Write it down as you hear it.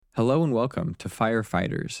Hello and welcome to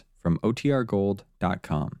Firefighters from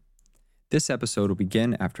OTRGold.com. This episode will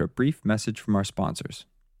begin after a brief message from our sponsors.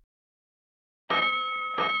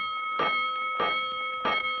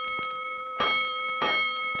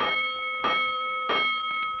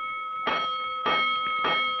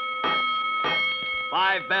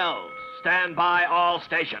 Five bells. Stand by all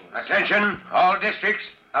stations. Attention, all districts.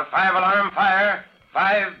 A 5-alarm fire.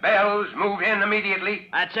 5 bells. Move in immediately.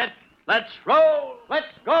 That's it. Let's roll. Let's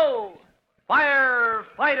go.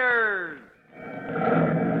 Firefighters.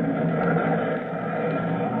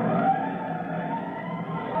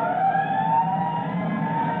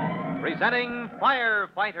 Presenting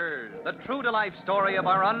Firefighters, the true-to-life story of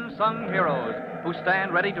our unsung heroes who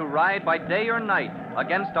stand ready to ride by day or night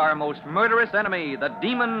against our most murderous enemy, the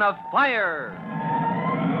demon of fire.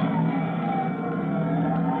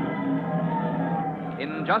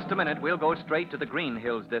 In just a minute, we'll go straight to the Green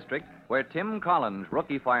Hills district, where Tim Collins,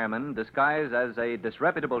 rookie fireman, disguised as a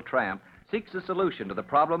disreputable tramp, seeks a solution to the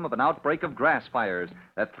problem of an outbreak of grass fires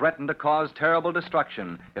that threaten to cause terrible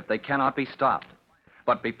destruction if they cannot be stopped.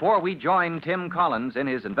 But before we join Tim Collins in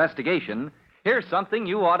his investigation, here's something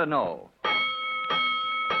you ought to know.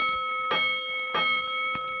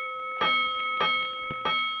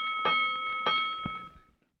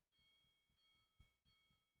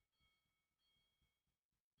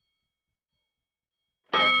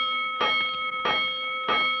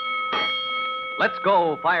 Let's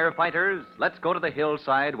go, firefighters. Let's go to the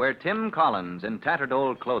hillside where Tim Collins, in tattered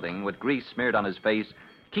old clothing with grease smeared on his face,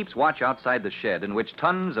 keeps watch outside the shed in which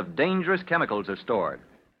tons of dangerous chemicals are stored.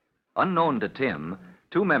 Unknown to Tim,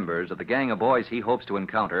 2 members of the gang of boys he hopes to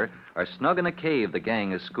encounter are snug in a cave the gang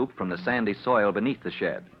has scooped from the sandy soil beneath the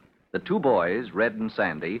shed. The 2 boys, Red and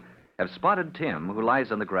Sandy, have spotted Tim, who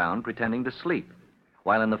lies on the ground pretending to sleep,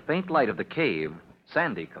 while in the faint light of the cave,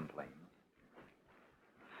 Sandy complains.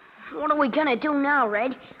 What are we gonna do now,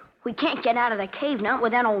 Red? We can't get out of the cave, not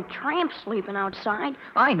with that old tramp sleeping outside.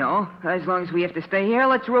 I know. As long as we have to stay here,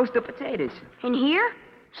 let's roast the potatoes. In here?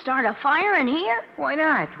 Start a fire in here? Why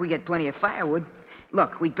not? We get plenty of firewood.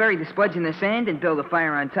 Look, we bury the spuds in the sand and build a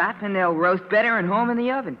fire on top, and they'll roast better and home in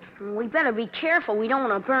the oven. We better be careful. We don't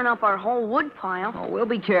want to burn up our whole wood pile. Oh, we'll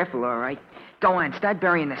be careful, all right. Go on, start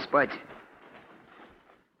burying the spuds.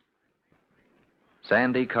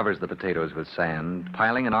 Sandy covers the potatoes with sand,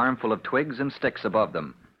 piling an armful of twigs and sticks above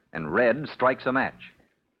them, and Red strikes a match.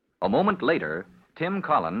 A moment later, Tim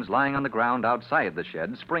Collins, lying on the ground outside the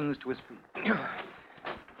shed, springs to his feet.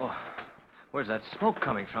 Oh, where's that smoke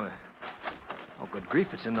coming from? Oh, good grief,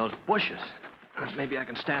 it's in those bushes. Maybe I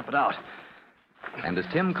can stamp it out. And as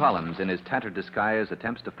Tim Collins, in his tattered disguise,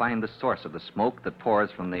 attempts to find the source of the smoke that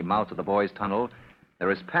pours from the mouth of the boys' tunnel,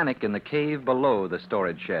 there is panic in the cave below the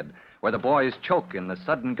storage shed, where the boys choke in the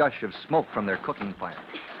sudden gush of smoke from their cooking fire.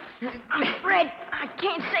 Red, I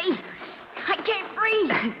can't see. I can't breathe.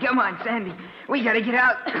 Come on, Sandy. We gotta get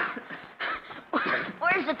out.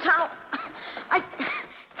 Where's the tunnel? I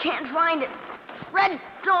can't find it. Red,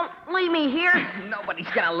 don't leave me here. Nobody's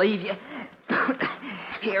gonna leave you.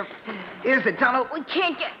 Here's the tunnel. We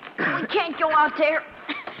can't go out there.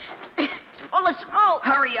 It's full of smoke.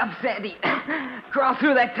 Hurry up, Sandy. Crawl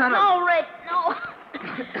through that tunnel. No, Red, no.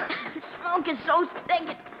 Smoke is so thick,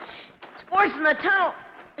 it's worse than the tunnel.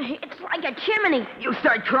 It's like a chimney. You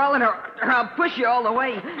start crawling or I'll push you all the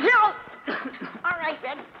way. No! All right,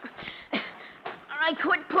 Red. All right,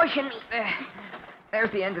 quit pushing me. There's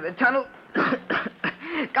the end of the tunnel.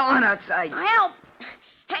 Go on outside. Help!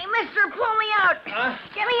 Hey, mister, pull me out.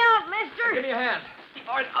 Get me out, mister. Give me a hand.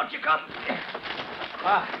 All right, out you come.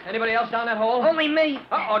 Anybody else down that hole? Only me.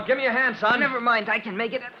 Uh-oh, give me a hand, son. Never mind, I can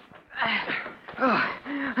make it.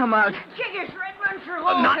 I'm out. Chiggers, Red, run for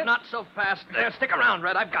home. Not so fast. There, stick around,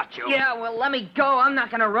 Red. I've got you. Yeah, well, let me go. I'm not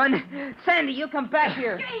gonna run. Sandy, you come back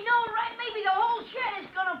here. Hey, no, Red, maybe the whole shed is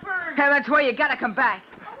gonna burn. Hey, that's why you gotta come back.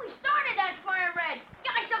 Oh, we started that fire, Red.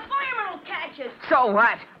 Guys, the firemen will catch us. So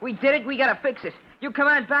what? We did it. We gotta fix it. You come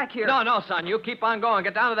on back here. No, son. You keep on going.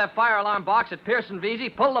 Get down to that fire alarm box at Pearson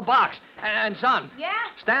VZ. Pull the box. And son. Yeah?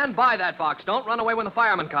 Stand by that box. Don't run away when the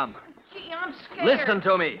firemen come. Gee, I'm scared. Listen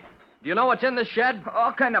to me. Do you know what's in this shed?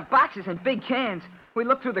 All kind of boxes and big cans. We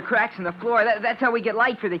look through the cracks in the floor. That's how we get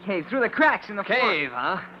light for the cave, through the cracks in the floor. Cave,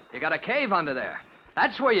 huh? You got a cave under there.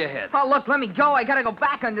 That's where you hid. Oh, look, let me go. I gotta go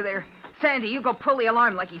back under there. Sandy, you go pull the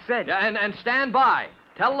alarm like he said. Yeah, and stand by.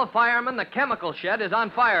 Tell the firemen the chemical shed is on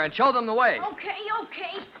fire and show them the way. Okay.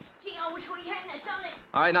 Gee, I wish we hadn't done it.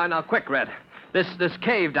 All right, now, quick, Red. This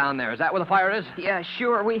cave down there, is that where the fire is? Yeah,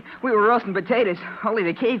 sure. We were roasting potatoes. Only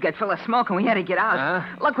the cave got full of smoke and we had to get out.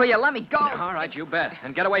 Look, will you let me go? All right, you bet.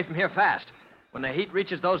 And get away from here fast. When the heat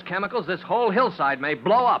reaches those chemicals, this whole hillside may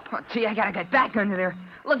blow up. Oh, gee, I gotta get back under there.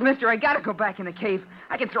 Look, mister, I gotta go back in the cave.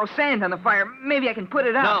 I can throw sand on the fire. Maybe I can put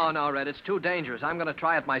it out. No, Red, it's too dangerous. I'm going to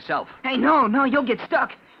try it myself. Hey, no, you'll get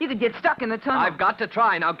stuck. You could get stuck in the tunnel. I've got to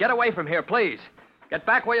try. Now get away from here, please. Get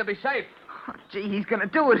back where you'll be safe. Oh, gee, he's gonna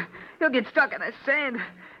do it. He'll get stuck in the sand.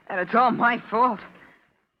 And it's all my fault.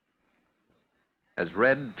 As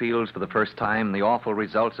Red feels for the first time the awful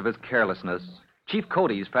results of his carelessness, Chief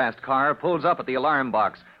Cody's fast car pulls up at the alarm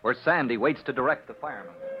box where Sandy waits to direct the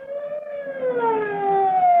firemen.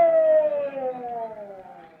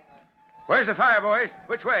 Where's the fire, boys?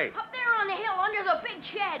 Which way? Up there on the hill under the big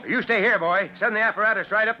shed. You stay here, boy. Send the apparatus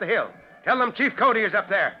right up the hill. Tell them Chief Cody is up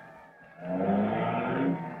there.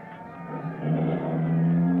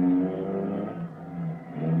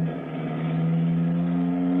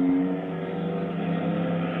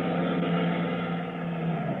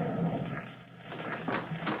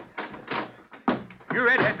 You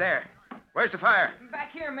redhead there. Where's the fire?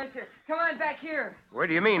 Back here, mister. Come on, back here. Where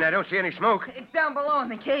do you mean? I don't see any smoke. It's down below in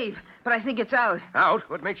the cave, but I think it's out. Out?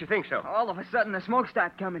 What makes you think so? All of a sudden, the smoke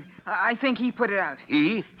stopped coming. I think he put it out.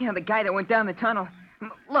 He? Yeah, the guy that went down the tunnel.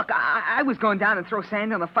 Look, I was going down and throw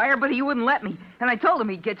sand on the fire, but he wouldn't let me. And I told him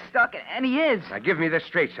he'd get stuck, and he is. Now, give me this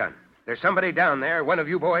straight, son. There's somebody down there, one of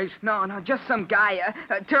you boys? No, just some guy,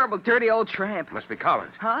 a terrible, dirty old tramp. Must be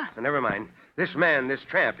Collins. Huh? Now, never mind. This man, this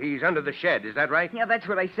tramp, he's under the shed. Is that right? Yeah, that's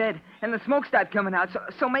what I said. And the smoke stopped coming out,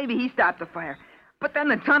 so maybe he stopped the fire. But then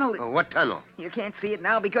the tunnel... Oh, what tunnel? You can't see it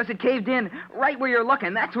now because it caved in. Right where you're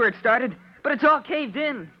looking, that's where it started. But it's all caved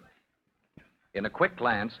in. In a quick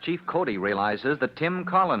glance, Chief Cody realizes that Tim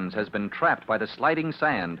Collins has been trapped by the sliding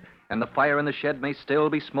sand, and the fire in the shed may still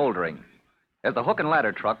be smoldering. As the hook and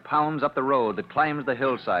ladder truck pounds up the road that climbs the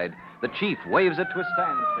hillside, the chief waves it to a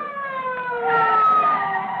standstill.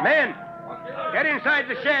 Men! Get inside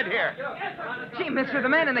the shed here. Gee, mister, the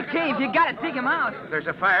man in the cave, you gotta dig him out. If there's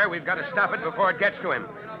a fire, we've got to stop it before it gets to him.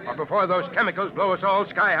 Or before those chemicals blow us all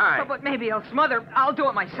sky high. Oh, but maybe he'll smother. I'll do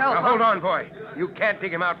it myself. Now, hold on, boy. You can't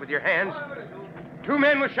dig him out with your hands. 2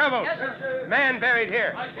 men with shovels. Man buried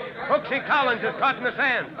here. Hooksy Collins is caught in the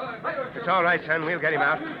sand. It's all right, son. We'll get him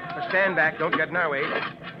out. Now stand back. Don't get in our way.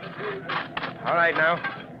 All right, now.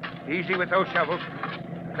 Easy with those shovels.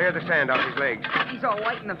 Clear the sand off his legs. He's all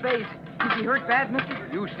white in the face. Is he hurt bad, mister?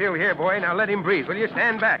 You still here, boy. Now let him breathe. Will you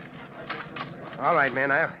stand back? All right,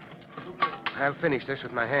 man. I'll finish this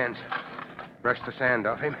with my hands. Brush the sand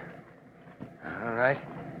off him. All right.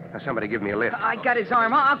 Now, somebody give me a lift. I got his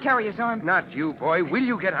arm. I'll carry his arm. Not you, boy. Will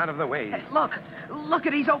you get out of the way? Hey, look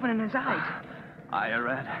at he's opening his eyes. Hiya,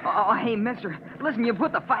 Red. Oh, hey, mister. Listen, you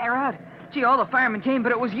put the fire out. Gee, all the firemen came,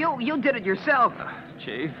 but it was you. You did it yourself.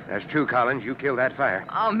 Chief? That's true, Collins. You killed that fire.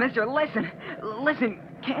 Oh, mister, listen. Listen,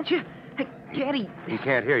 can't you? Hey, can't he? He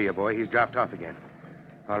can't hear you, boy. He's dropped off again.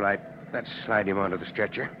 All right. Let's slide him onto the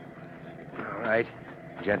stretcher. All right.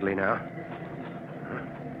 Gently now.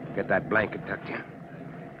 Get that blanket tucked in.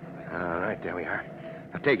 All right, there we are.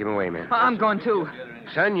 Now take him away, man. I'm going too.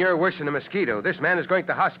 Son, you're worse than a mosquito. This man is going to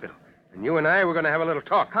the hospital. And you and I, we're going to have a little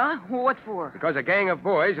talk. Huh? What for? Because a gang of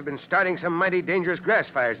boys have been starting some mighty dangerous grass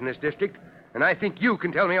fires in this district. And I think you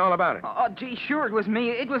can tell me all about it. Oh, gee, sure, it was me.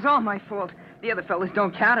 It was all my fault. The other fellas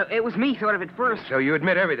don't count. It was me thought of it first. So you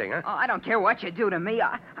admit everything, huh? Oh, I don't care what you do to me.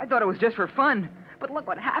 I thought it was just for fun. But look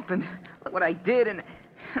what happened. Look what I did. And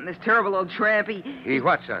this terrible old tramp, He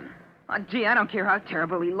what, son? Oh, gee, I don't care how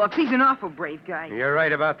terrible he looks. He's an awful brave guy. You're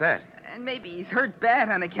right about that. And maybe he's hurt bad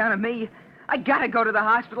on account of me. I gotta go to the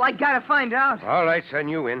hospital. I gotta find out. All right, son,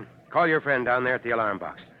 you win. Call your friend down there at the alarm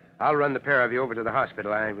box. I'll run the pair of you over to the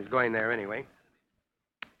hospital. I was going there anyway.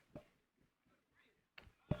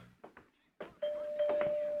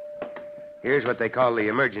 Here's what they call the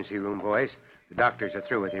emergency room, boys. The doctors are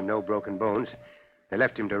through with him. No broken bones. They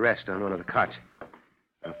left him to rest on one of the cots.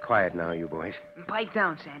 Now, quiet now, you boys. Pipe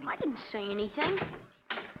down, Sandy. I didn't say anything.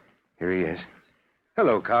 Here he is.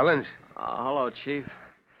 Hello, Collins. Hello, Chief.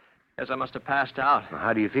 Guess I must have passed out. Well,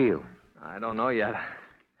 how do you feel? I don't know yet.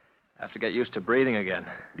 I have to get used to breathing again.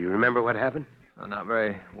 Do you remember what happened? Oh, not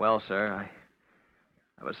very well, sir.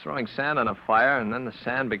 I was throwing sand on a fire, and then the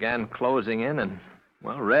sand began closing in, and,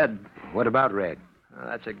 well, Red. What about Red?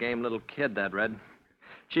 That's a game little kid, that Red.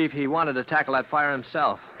 Chief, he wanted to tackle that fire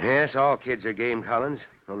himself. Yes, all kids are game, Collins.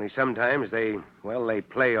 Only sometimes they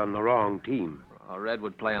play on the wrong team. Well, Red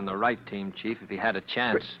would play on the right team, Chief, if he had a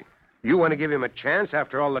chance. You want to give him a chance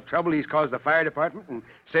after all the trouble he's caused the fire department and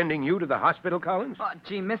sending you to the hospital, Collins? Oh,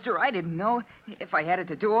 gee, mister, I didn't know. If I had it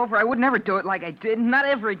to do over, I would never do it like I did. Not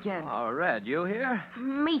ever again. Oh, Red, you here?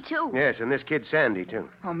 Me too. Yes, and this kid Sandy, too.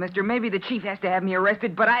 Oh, mister, maybe the chief has to have me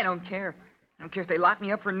arrested, but I don't care. I don't care if they lock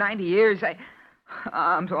me up for 90 years.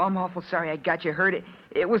 I'm awful sorry I got you hurt.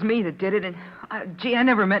 It was me that did it, and, gee, I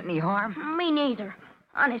never meant any harm. Me neither.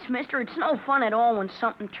 Honest, mister, it's no fun at all when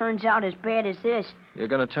something turns out as bad as this. You're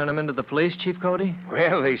going to turn him into the police, Chief Cody?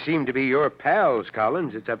 Well, they seem to be your pals,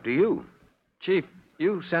 Collins. It's up to you. Chief,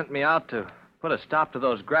 you sent me out to put a stop to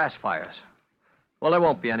those grass fires. Well, there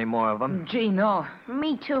won't be any more of them. Gee, no.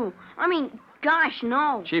 Me too. I mean, gosh,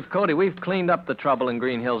 no. Chief Cody, we've cleaned up the trouble in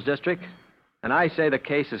Green Hills District, and I say the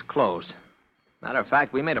case is closed. Matter of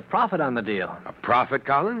fact, we made a profit on the deal. A profit,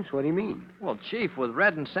 Collins? What do you mean? Well, Chief, with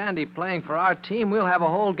Red and Sandy playing for our team, we'll have a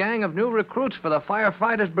whole gang of new recruits for the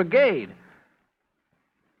Firefighters Brigade.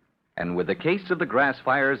 And with the case of the grass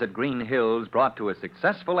fires at Green Hills brought to a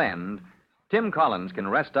successful end, Tim Collins can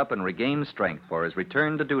rest up and regain strength for his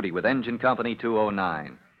return to duty with Engine Company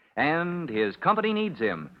 209. And his company needs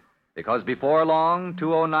him, because before long,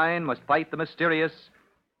 209 must fight the mysterious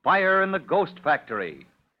fire in the Ghost Factory.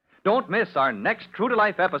 Don't miss our next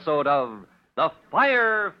true-to-life episode of The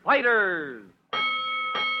Firefighters.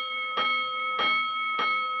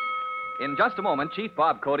 In just a moment, Chief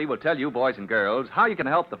Bob Cody will tell you, boys and girls, how you can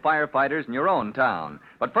help the firefighters in your own town.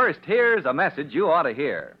 But first, here's a message you ought to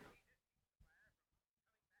hear.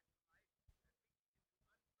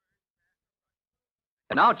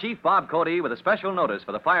 And now, Chief Bob Cody with a special notice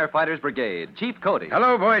for the Firefighters Brigade. Chief Cody.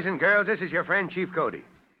 Hello, boys and girls. This is your friend, Chief Cody.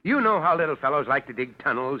 You know how little fellows like to dig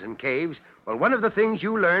tunnels and caves. Well, one of the things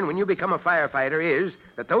you learn when you become a firefighter is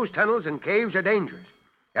that those tunnels and caves are dangerous.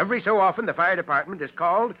 Every so often, the fire department is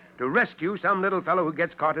called to rescue some little fellow who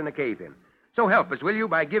gets caught in a cave-in. So help us, will you,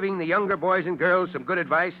 by giving the younger boys and girls some good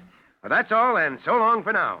advice? Well, that's all, and so long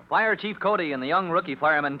for now. Fire Chief Cody and the young rookie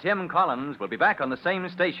fireman Tim Collins will be back on the same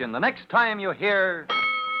station the next time you hear...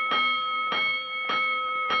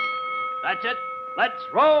 That's it. Let's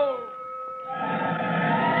roll.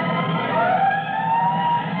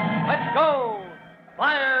 Let's go,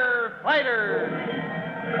 Firefighters!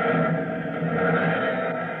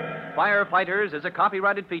 Firefighters is a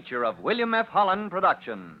copyrighted feature of William F. Holland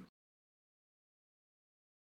Productions.